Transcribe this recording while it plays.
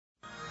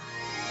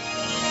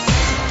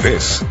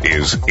This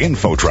is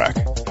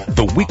InfoTrack,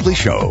 the weekly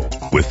show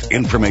with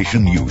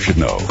information you should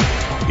know.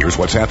 Here's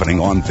what's happening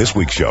on this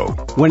week's show.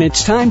 When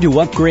it's time to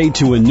upgrade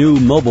to a new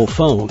mobile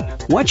phone,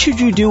 what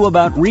should you do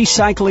about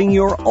recycling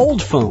your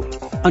old phone?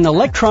 An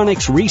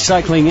electronics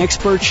recycling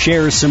expert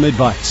shares some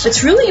advice.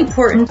 It's really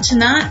important to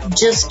not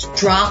just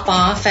drop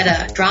off at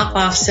a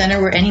drop-off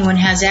center where anyone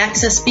has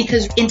access,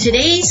 because in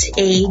today's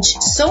age,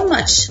 so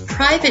much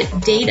private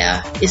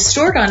data is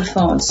stored on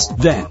phones.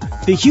 Then,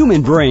 the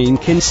human brain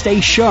can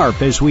stay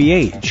sharp as we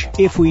age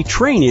if we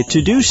train it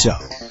to do so.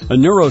 A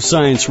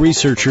neuroscience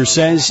researcher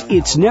says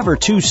it's never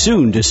too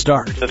soon to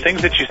start. The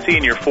things that you see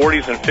in your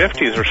 40s and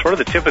 50s are sort of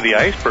the tip of the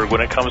iceberg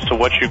when it comes to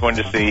what you're going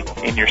to see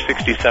in your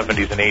 60s,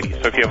 70s, and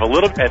 80s. So if you have a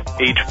little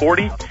at age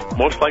 40,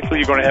 most likely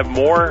you're going to have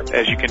more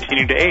as you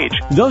continue to age.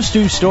 Those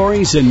two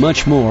stories and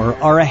much more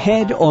are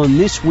ahead on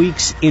this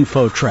week's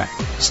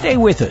InfoTrack. Stay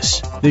with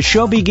us. The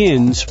show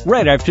begins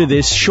right after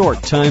this short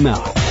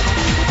timeout.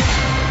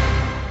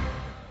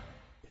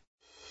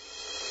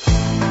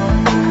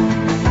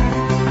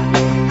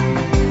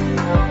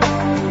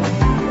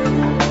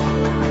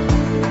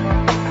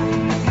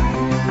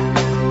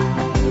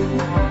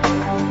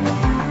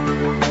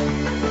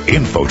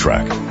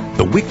 InfoTrack,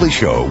 the weekly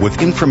show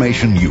with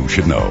information you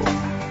should know.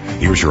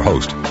 Here's your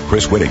host,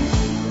 Chris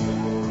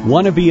Whitting.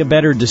 Want to be a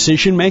better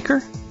decision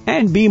maker?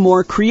 And be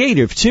more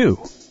creative, too.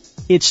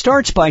 It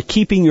starts by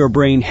keeping your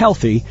brain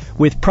healthy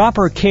with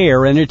proper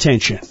care and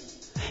attention.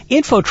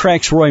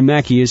 InfoTrack's Roy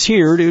Mackey is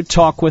here to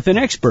talk with an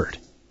expert.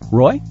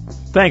 Roy?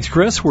 Thanks,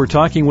 Chris. We're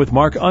talking with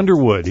Mark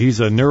Underwood. He's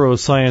a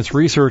neuroscience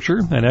researcher,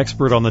 an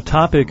expert on the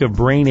topic of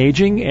brain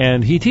aging,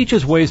 and he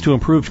teaches ways to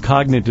improve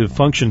cognitive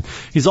function.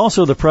 He's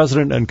also the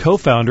president and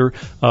co-founder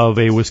of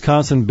a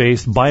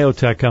Wisconsin-based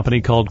biotech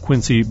company called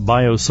Quincy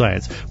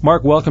Bioscience.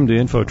 Mark, welcome to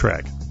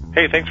InfoTrack.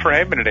 Hey, thanks for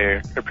having me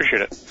today. I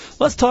appreciate it.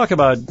 Let's talk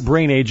about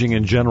brain aging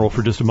in general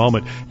for just a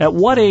moment. At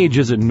what age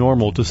is it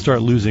normal to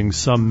start losing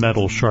some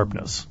mental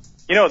sharpness?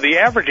 You know, the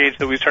average age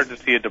that we start to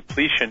see a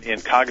depletion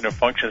in cognitive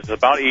functions is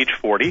about age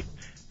 40.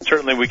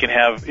 Certainly we can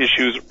have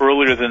issues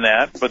earlier than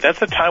that, but that's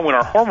the time when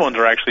our hormones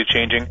are actually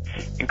changing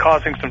and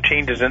causing some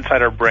changes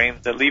inside our brain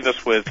that leave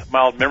us with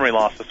mild memory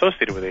loss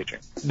associated with aging.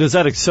 Does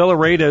that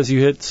accelerate as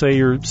you hit, say,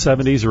 your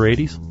 70s or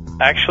 80s?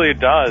 Actually, it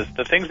does.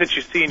 The things that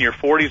you see in your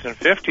 40s and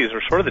 50s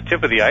are sort of the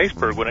tip of the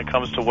iceberg when it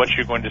comes to what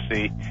you're going to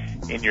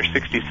see in your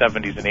 60s,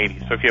 70s, and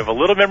 80s. So if you have a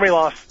little memory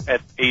loss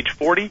at age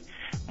 40,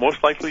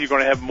 most likely you're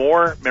going to have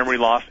more memory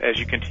loss as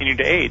you continue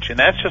to age. And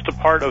that's just a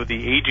part of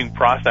the aging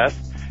process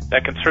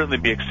that can certainly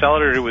be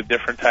accelerated with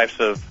different types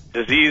of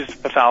disease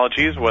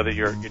pathologies, whether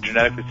you're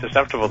genetically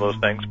susceptible to those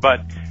things. But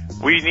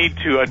we need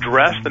to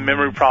address the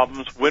memory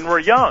problems when we're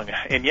young.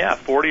 And yeah,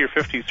 40 or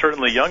 50 is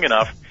certainly young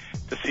enough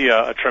to see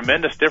a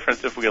tremendous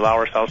difference if we allow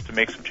ourselves to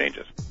make some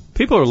changes.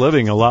 People are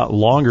living a lot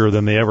longer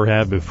than they ever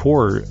have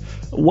before.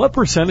 What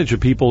percentage of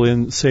people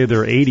in, say,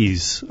 their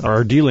 80s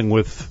are dealing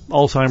with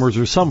Alzheimer's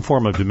or some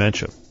form of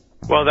dementia?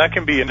 Well, that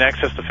can be in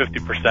excess of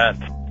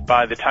 50%.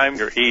 By the time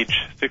you're age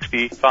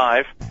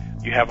 65,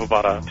 you have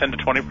about a 10 to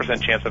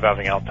 20% chance of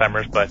having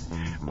Alzheimer's, but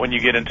when you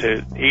get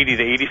into 80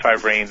 to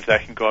 85 range,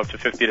 that can go up to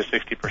 50 to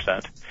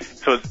 60%.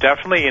 So it's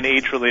definitely an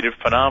age-related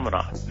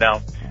phenomenon.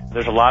 Now,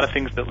 there's a lot of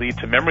things that lead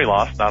to memory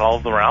loss. Not all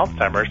of them are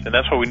Alzheimer's, and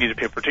that's why we need to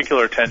pay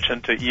particular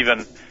attention to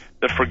even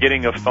the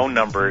forgetting of phone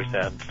numbers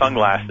and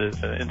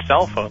sunglasses and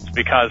cell phones,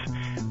 because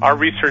our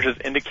research has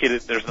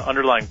indicated there's an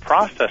underlying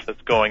process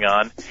that's going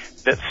on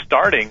that's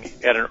starting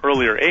at an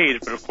earlier age,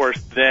 but of course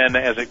then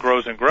as it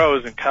grows and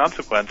grows, in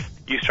consequence,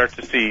 you start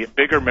to see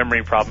bigger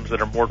memory problems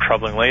that are more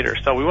troubling later.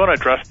 So we want to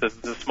address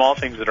the small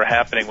things that are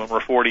happening when we're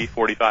 40,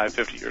 45,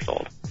 50 years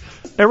old.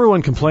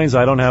 Everyone complains,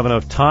 I don't have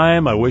enough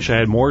time, I wish I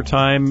had more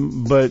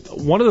time, but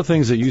one of the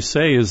things that you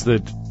say is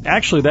that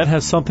actually that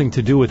has something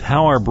to do with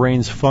how our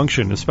brains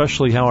function,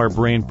 especially how our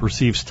brain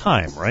perceives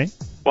time, right?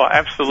 Well,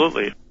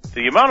 absolutely.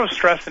 The amount of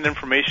stress and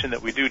information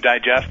that we do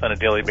digest on a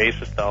daily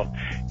basis, though,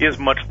 is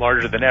much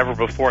larger than ever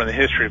before in the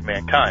history of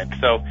mankind.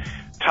 So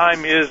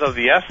time is of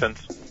the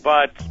essence,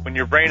 but when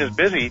your brain is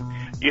busy,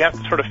 you have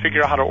to sort of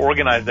figure out how to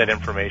organize that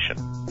information.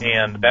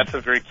 And that's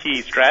a very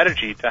key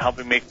strategy to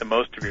helping make the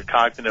most of your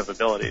cognitive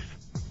abilities.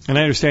 And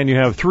I understand you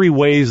have 3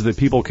 ways that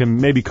people can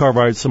maybe carve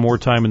out some more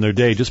time in their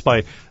day just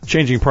by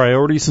changing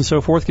priorities and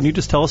so forth. Can you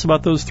just tell us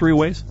about those 3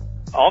 ways?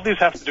 All these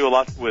have to do a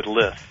lot with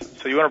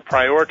lists. So you want to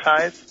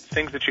prioritize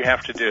things that you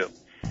have to do.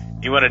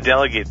 You want to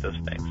delegate those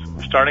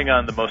things. Starting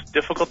on the most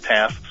difficult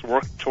tasks,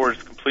 work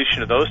towards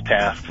completion of those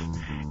tasks,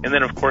 and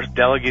then, of course,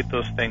 delegate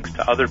those things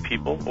to other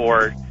people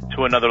or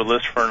to another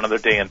list for another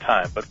day and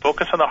time. But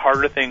focus on the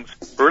harder things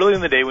early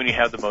in the day when you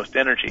have the most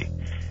energy.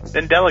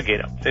 Then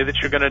delegate them. Say that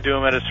you're going to do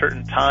them at a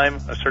certain time,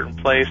 a certain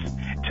place.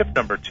 Tip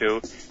number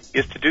 2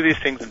 is to do these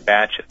things in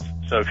batches.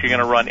 So if you're going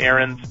to run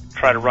errands,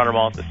 try to run them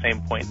all at the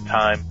same point in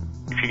time.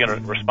 If you're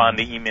going to respond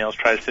to emails,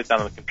 try to sit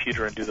down on the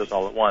computer and do those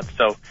all at once.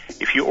 So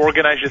if you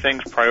organize your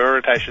things,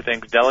 prioritize your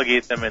things,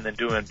 delegate them, and then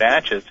do them in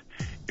batches,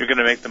 you're going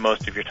to make the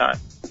most of your time.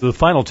 The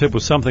final tip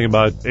was something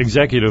about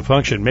executive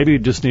function. Maybe you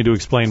just need to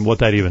explain what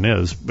that even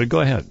is, but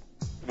go ahead.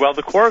 Well,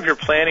 the core of your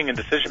planning and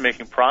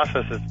decision-making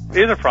process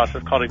is a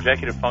process called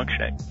executive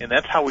functioning, and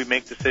that's how we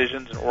make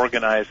decisions and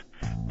organize,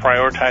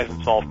 prioritize,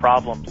 and solve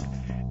problems.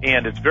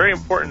 And it's very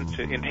important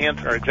to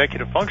enhance our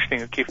executive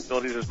functioning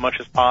capabilities as much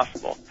as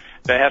possible.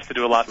 That has to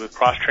do a lot with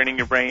cross-training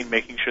your brain,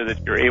 making sure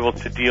that you're able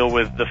to deal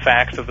with the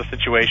facts of the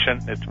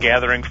situation. It's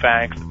gathering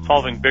facts, it's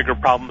solving bigger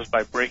problems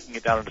by breaking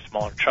it down into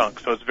smaller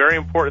chunks. So it's very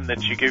important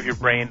that you give your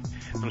brain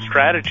some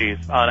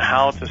strategies on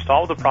how to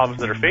solve the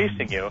problems that are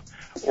facing you,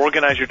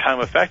 organize your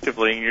time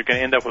effectively, and you're going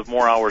to end up with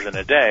more hours in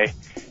a day.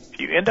 If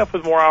you end up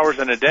with more hours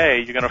in a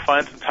day, you're going to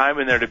find some time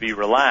in there to be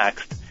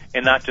relaxed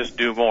and not just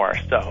do more.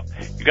 So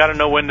you got to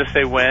know when to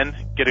say when,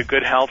 get a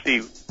good,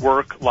 healthy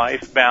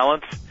work-life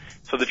balance,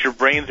 so that your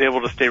brain's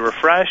able to stay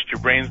refreshed,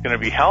 your brain's going to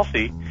be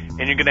healthy, and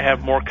you're going to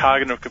have more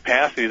cognitive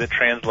capacity that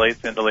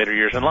translates into later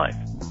years in life.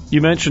 You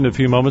mentioned a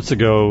few moments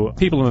ago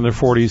people in their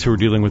 40s who are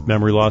dealing with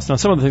memory loss. Now,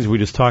 some of the things we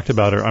just talked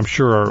about I'm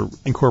sure are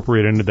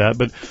incorporated into that,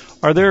 but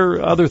are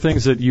there other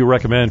things that you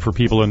recommend for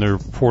people in their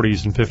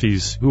 40s and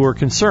 50s who are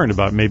concerned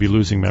about maybe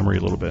losing memory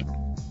a little bit?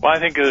 Well, I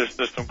think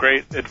there's some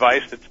great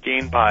advice that's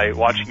gained by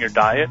watching your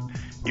diet.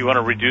 You want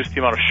to reduce the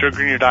amount of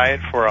sugar in your diet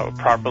for a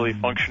properly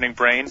functioning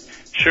brain.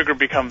 Sugar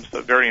becomes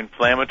very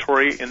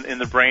inflammatory in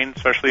the brain,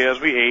 especially as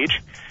we age.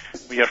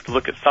 We have to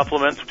look at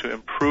supplements to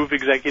improve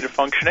executive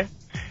functioning.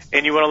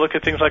 And you want to look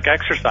at things like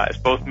exercise,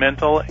 both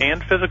mental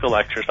and physical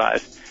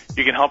exercise.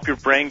 You can help your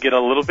brain get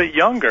a little bit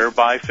younger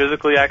by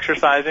physically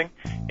exercising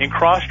and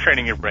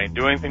cross-training your brain,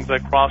 doing things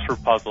like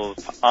crossword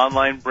puzzles,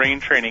 online brain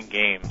training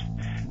games,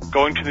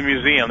 going to the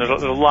museum.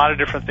 There's a lot of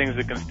different things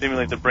that can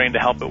stimulate the brain to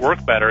help it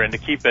work better and to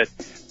keep it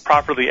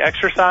properly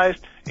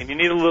exercised, and you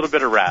need a little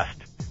bit of rest.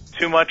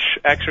 Too much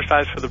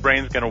exercise for the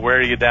brain is going to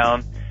wear you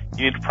down.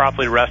 You need to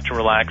properly rest and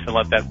relax and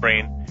let that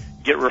brain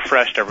get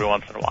refreshed every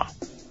once in a while.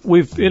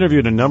 We've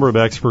interviewed a number of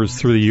experts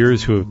through the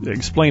years who have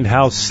explained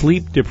how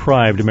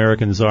sleep-deprived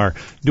Americans are.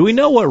 Do we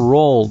know what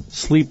role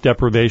sleep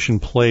deprivation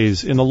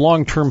plays in the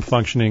long-term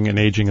functioning and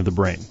aging of the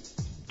brain?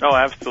 Oh,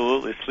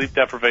 absolutely. Sleep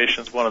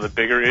deprivation is one of the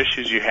bigger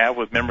issues you have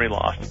with memory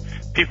loss.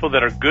 People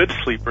that are good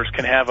sleepers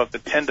can have up to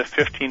 10 to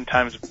 15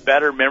 times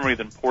better memory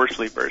than poor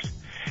sleepers.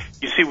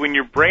 You see, when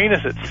your brain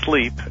is at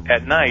sleep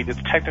at night,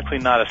 it's technically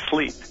not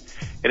asleep.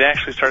 It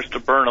actually starts to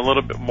burn a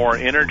little bit more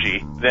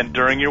energy than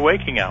during your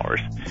waking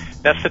hours.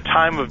 That's the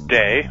time of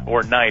day,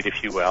 or night,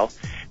 if you will,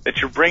 that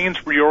your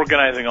brain's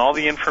reorganizing all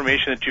the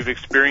information that you've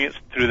experienced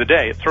through the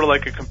day. It's sort of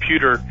like a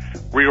computer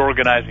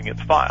reorganizing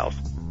its files.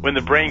 When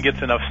the brain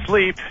gets enough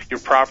sleep, you're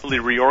properly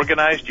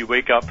reorganized, you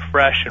wake up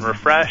fresh and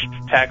refreshed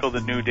to tackle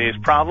the new day's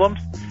problems.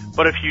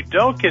 But if you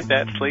don't get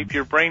that sleep,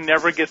 your brain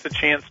never gets a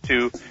chance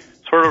to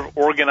sort of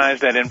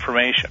organize that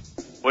information.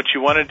 What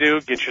you want to do,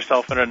 get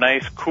yourself in a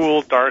nice,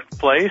 cool, dark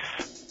place.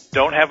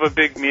 Don't have a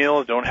big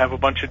meal, don't have a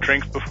bunch of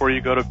drinks before you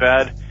go to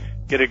bed.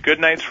 Get a good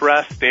night's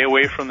rest, stay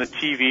away from the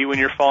TV when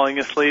you're falling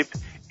asleep.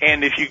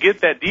 And if you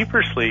get that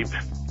deeper sleep,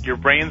 your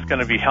brain's going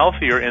to be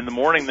healthier in the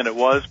morning than it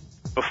was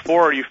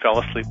before you fell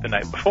asleep the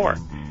night before.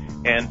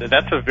 And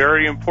that's a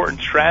very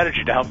important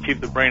strategy to help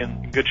keep the brain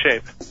in good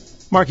shape.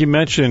 Mark, you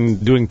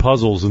mentioned doing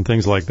puzzles and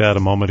things like that a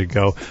moment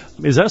ago.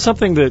 Is that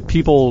something that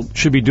people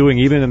should be doing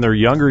even in their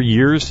younger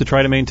years to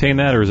try to maintain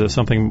that, or is that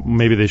something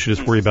maybe they should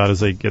just worry about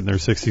as they get in their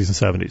 60s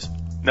and 70s?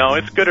 No,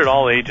 it's good at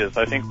all ages.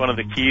 I think one of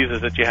the keys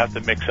is that you have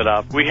to mix it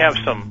up. We have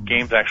some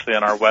games actually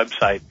on our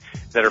website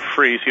that are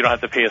free, so you don't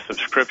have to pay a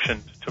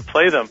subscription to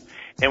play them.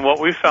 And what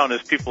we've found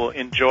is people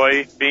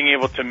enjoy being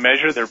able to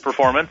measure their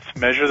performance,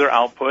 measure their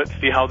output,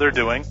 see how they're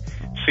doing,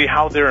 see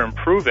how they're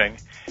improving,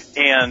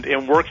 and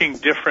in working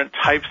different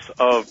types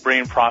of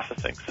brain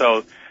processing.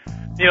 So,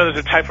 there's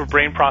a type of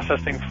brain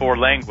processing for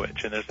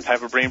language, and there's a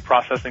type of brain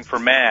processing for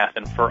math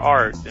and for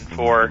art and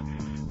for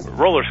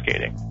roller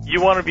skating.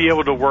 You want to be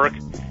able to work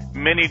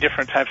many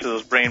different types of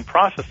those brain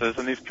processes,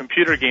 and these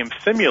computer games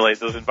simulate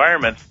those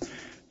environments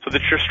so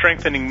that you're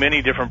strengthening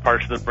many different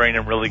parts of the brain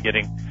and really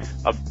getting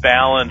a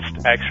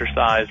balanced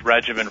exercise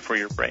regimen for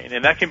your brain.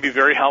 And that can be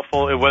very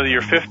helpful whether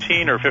you're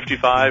 15 or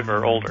 55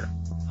 or older.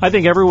 I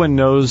think everyone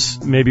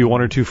knows maybe one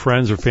or two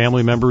friends or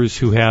family members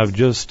who have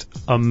just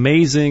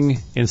amazing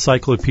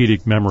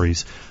encyclopedic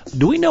memories.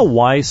 Do we know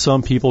why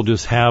some people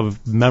just have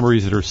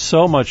memories that are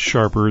so much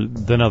sharper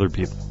than other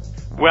people?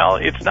 Well,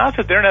 it's not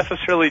that they're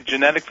necessarily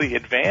genetically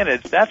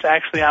advantaged. That's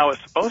actually how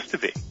it's supposed to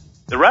be.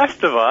 The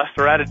rest of us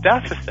are at a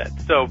deficit.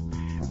 So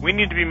we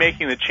need to be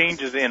making the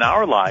changes in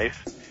our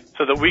life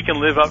so that we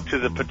can live up to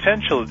the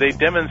potential that they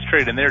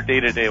demonstrate in their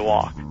day-to-day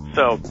walk.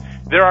 So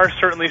there are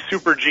certainly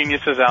super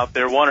geniuses out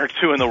there, one or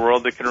two in the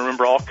world, that can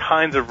remember all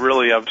kinds of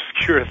really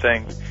obscure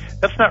things.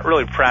 That's not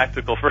really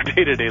practical for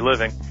day-to-day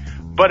living.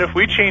 But if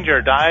we change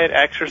our diet,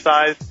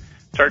 exercise,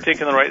 start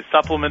taking the right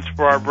supplements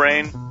for our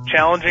brain,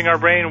 challenging our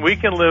brain, we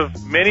can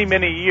live many,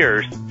 many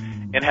years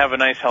and have a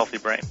nice, healthy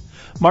brain.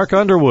 Mark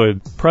Underwood,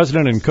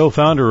 president and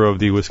co-founder of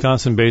the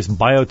Wisconsin-based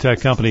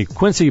biotech company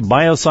Quincy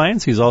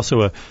Bioscience. He's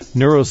also a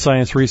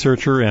neuroscience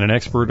researcher and an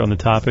expert on the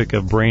topic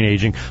of brain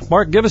aging.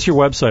 Mark, give us your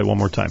website one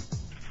more time.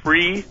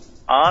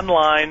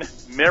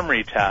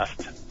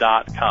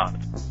 FreeOnlineMemoryTest.com.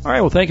 All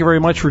right, well, thank you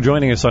very much for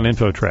joining us on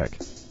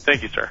InfoTrack.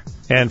 Thank you, sir.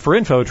 And for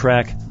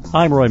InfoTrack,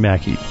 I'm Roy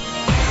Mackey.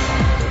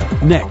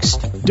 Next,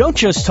 don't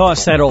just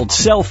toss that old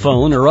cell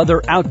phone or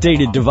other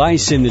outdated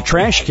device in the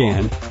trash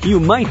can. You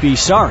might be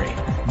sorry.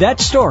 That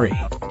story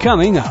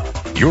coming up.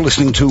 You're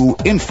listening to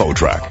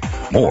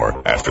InfoTrack.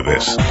 More after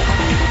this.